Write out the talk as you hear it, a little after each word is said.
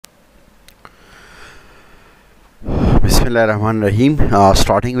Bismillahirrahmanirrahim.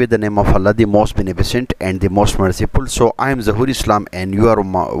 Starting with the name of Allah, the most beneficent and the most merciful. So I am Zahur Islam and you are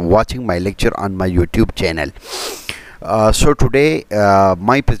watching my lecture on my YouTube channel. So today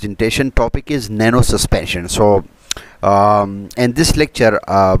my presentation topic is nanosuspension. So in this lecture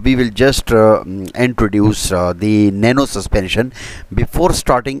we will just introduce the nanosuspension. Before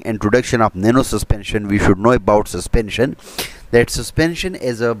starting introduction of nanosuspension, we should know about suspension. That suspension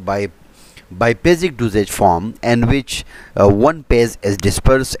is a biphasic dosage form in which one phase is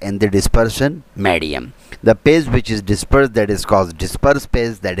dispersed in the dispersion medium. The phase which is dispersed, that is called dispersed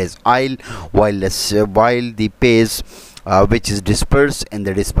phase, that is oil, while the phase which is dispersed in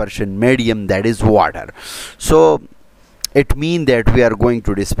the dispersion medium, that is water. So it means that we are going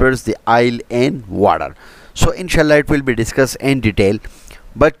to disperse the oil in water. So inshallah it will be discussed in detail,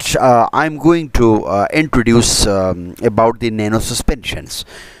 but I'm going to introduce about the nanosuspensions.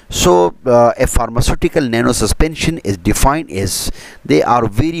 So a pharmaceutical nanosuspension is defined as they are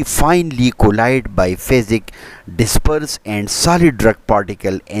very finely colloided biphasic dispersed and solid drug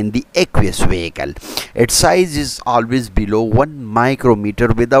particle in the aqueous vehicle. Its size is always below 1 micrometer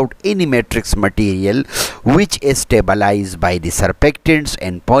without any matrix material, which is stabilized by the surfactants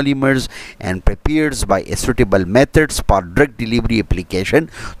and polymers and prepared by suitable methods for drug delivery application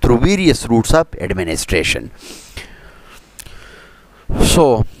through various routes of administration.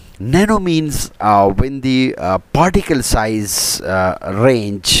 So nano means when the particle size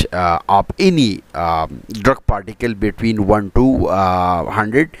range of any drug particle between 1 to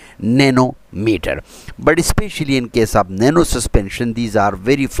 100 nanometer, but especially in case of nanosuspension, these are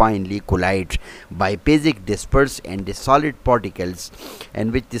very finely colloided biphasic dispersed and the solid particles,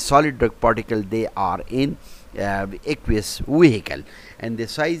 in which the solid drug particle they are in aqueous vehicle, and the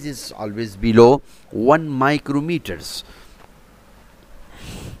size is always below 1 micrometers.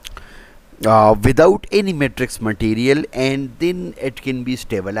 Without any matrix material, and then it can be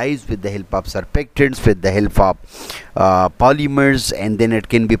stabilized with the help of surfactants, with the help of polymers, and then it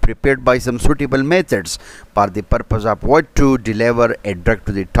can be prepared by some suitable methods for the purpose of what to deliver a drug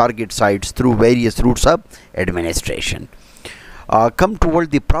to the target sites through various routes of administration. Come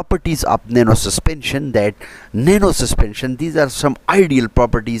toward the properties of nanosuspension. That nanosuspension, these are some ideal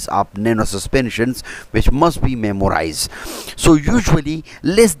properties of nanosuspensions which must be memorized. So usually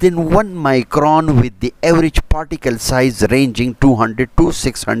less than 1 micron with the average particle size ranging 200 to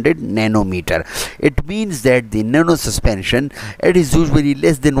 600 nanometer. It means that the nanosuspension, it is usually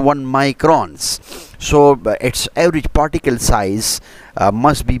less than 1 microns. So its average particle size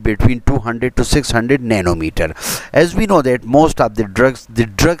must be between 200 to 600 nanometer. As we know that most of the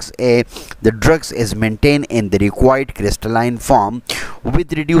drugs is maintained in the required crystalline form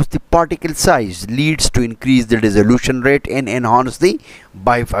with reduced the particle size, leads to increase the dissolution rate and enhance the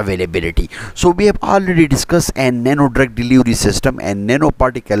bioavailability. So we have already discussed a nano drug delivery system and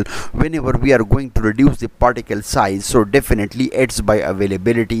nanoparticle. Whenever we are going to reduce the particle size, so definitely its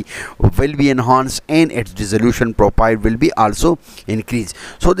bioavailability will be enhanced and its dissolution profile will be also increased.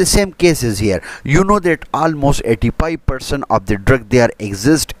 So the same case is here. You know that almost 85% of the drug they are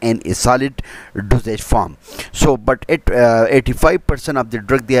exist in a solid dosage form. So but 85% of the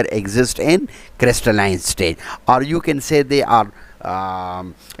drug they are exist in crystalline state, or you can say they are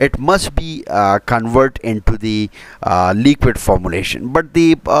it must be convert into the liquid formulation. But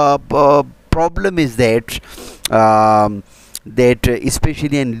the problem is that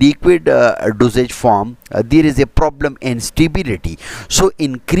especially in liquid dosage form there is a problem in stability. So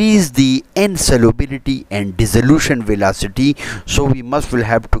increase the insolubility and dissolution velocity, so we will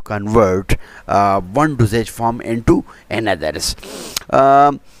have to convert one dosage form into another's.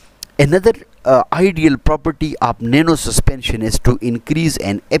 Another ideal property of nanosuspension is to increase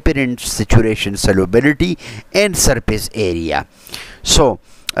an apparent saturation solubility and surface area. So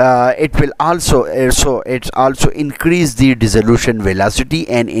it will also increase the dissolution velocity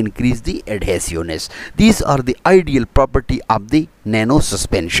and increase the adhesiveness. These are the ideal property of the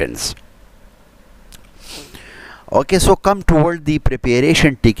nanosuspensions. Okay, so come toward the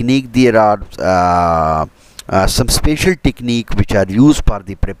preparation technique. There are some special technique which are used for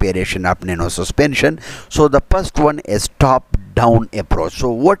the preparation of nanosuspension. So the first one is top down approach. So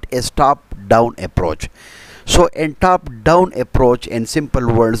what is top down approach? So in top down approach, in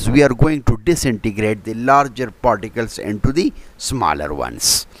simple words, we are going to disintegrate the larger particles into the smaller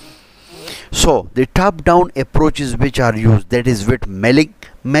ones. So the top down approaches which are used, that is with milling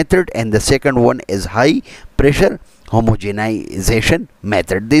method, and the second one is high pressure homogenization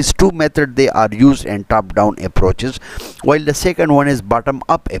method. These two methods, they are used in top down approaches, while the second one is bottom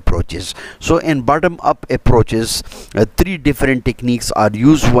up approaches. So in bottom up approaches, three different techniques are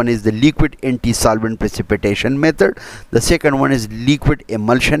used. One is the liquid anti-solvent precipitation method, the second one is liquid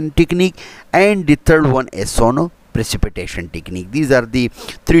emulsion technique, and the third one is Sonoprecipitation technique. These are the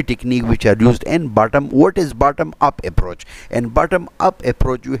three techniques which are used in bottom. What is bottom up approach? In bottom up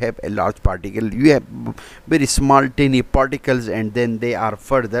approach, you have a large particle, you have very small tiny particles, and then they are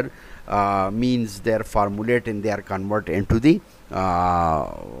further means they are formulated and they are converted into the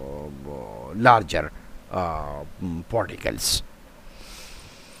larger particles.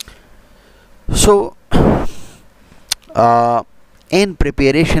 So in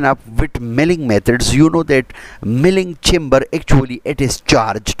preparation of with milling methods, you know that milling chamber, actually it is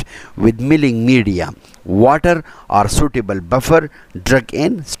charged with milling media, water or suitable buffer, drug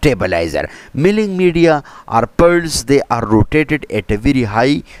and stabilizer. Milling media or pearls, they are rotated at a very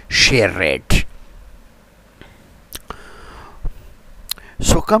high shear rate.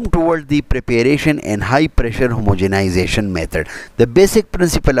 So come toward the preparation and high pressure homogenization method. The basic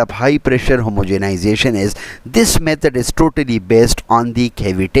principle of high pressure homogenization is this method is totally based on the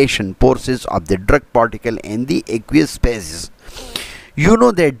cavitation forces of the drug particle in the aqueous spaces. You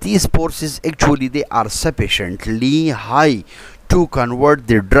know that these forces, actually they are sufficiently high to convert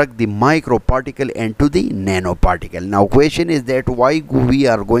the drug, the microparticle, into the nanoparticle. Now question is that why we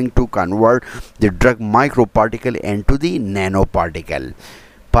are going to convert the drug microparticle into the nanoparticle?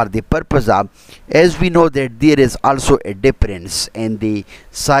 For the purpose of, as we know that there is also a difference in the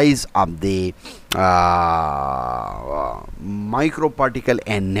size of the microparticle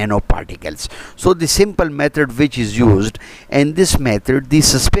and nanoparticles. So the simple method which is used, in this method the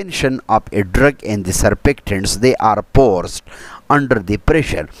suspension of a drug and the surfactants, they are forced under the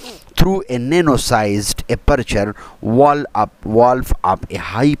pressure through a nano-sized aperture valve of a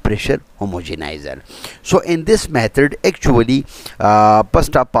high pressure homogenizer. So in this method, actually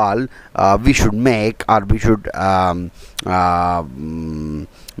first of all we should make, or we should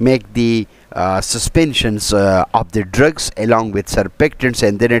make the suspensions of the drugs along with surfactants,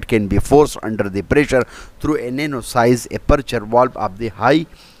 and then it can be forced under the pressure through a nano-sized aperture valve of the high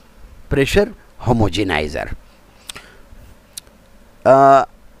pressure homogenizer.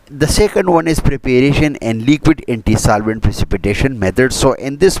 The second one is preparation and liquid anti-solvent precipitation method. So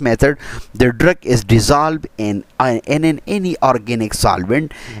in this method, the drug is dissolved in any organic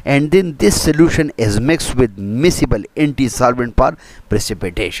solvent, and then this solution is mixed with miscible anti-solvent for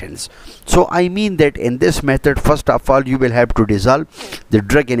precipitations. So I mean that in this method, first of all you will have to dissolve the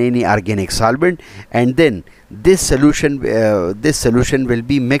drug in any organic solvent, and then this solution will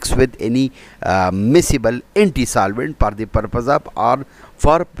be mixed with any miscible anti-solvent for the purpose of, or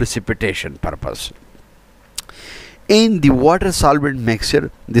for precipitation purpose. In the water solvent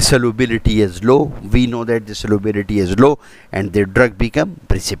mixture, the solubility is low. We know that the solubility is low and the drug become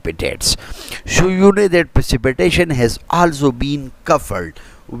precipitates. So you know that precipitation has also been coupled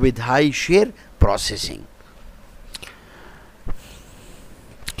with high shear processing.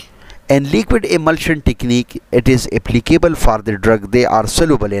 In liquid emulsion technique, it is applicable for the drug. They are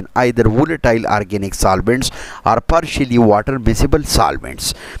soluble in either volatile organic solvents or partially water miscible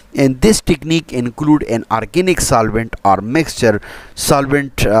solvents. And this technique include an organic solvent or mixture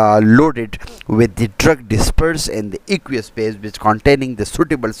solvent loaded with the drug dispersed in the aqueous phase which containing the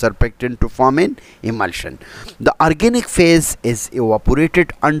suitable surfactant to form an emulsion. The organic phase is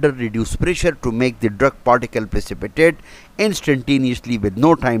evaporated under reduced pressure to make the drug particle precipitate instantaneously with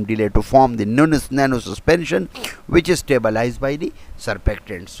no time delay to form the nanosuspension, which is stabilized by the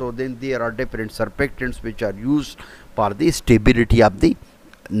surfactant. So then there are different surfactants which are used for the stability of the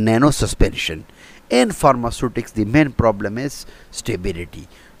nanosuspension. In pharmaceutics, the main problem is stability.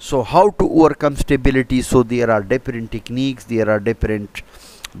 So how to overcome stability? So there are different techniques, there are different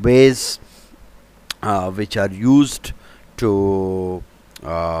ways which are used to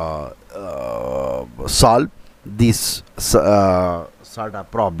solve these sort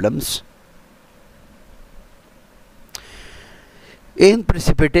of problems. In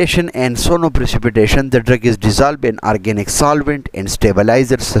precipitation and sonoprecipitation, the drug is dissolved in organic solvent and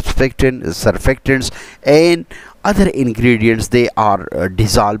stabilizer, surfactants and other ingredients. They are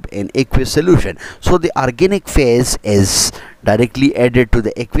dissolved in aqueous solution. So the organic phase is directly added to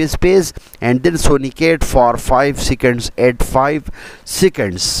the aqueous phase and then sonicate for 5 seconds at 5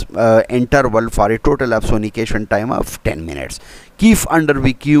 seconds interval for a total of sonication time of 10 minutes. Keep under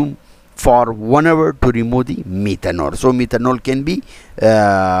vacuum for 1 hour to remove the methanol. So methanol can be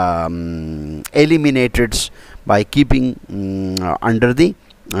eliminated by keeping under the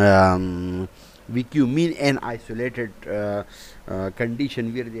VQ mean an isolated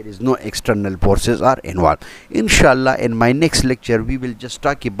condition where there is no external forces are involved. Inshallah, in my next lecture we will just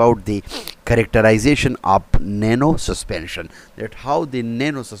talk about the characterization of nano suspension, that how the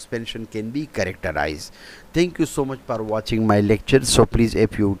nano suspension can be characterized. Thank you so much for watching my lecture. So please,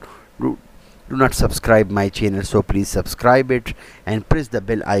 if you do not subscribe my channel, so please subscribe it and press the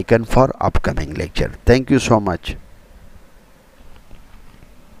bell icon for upcoming lecture. Thank you so much.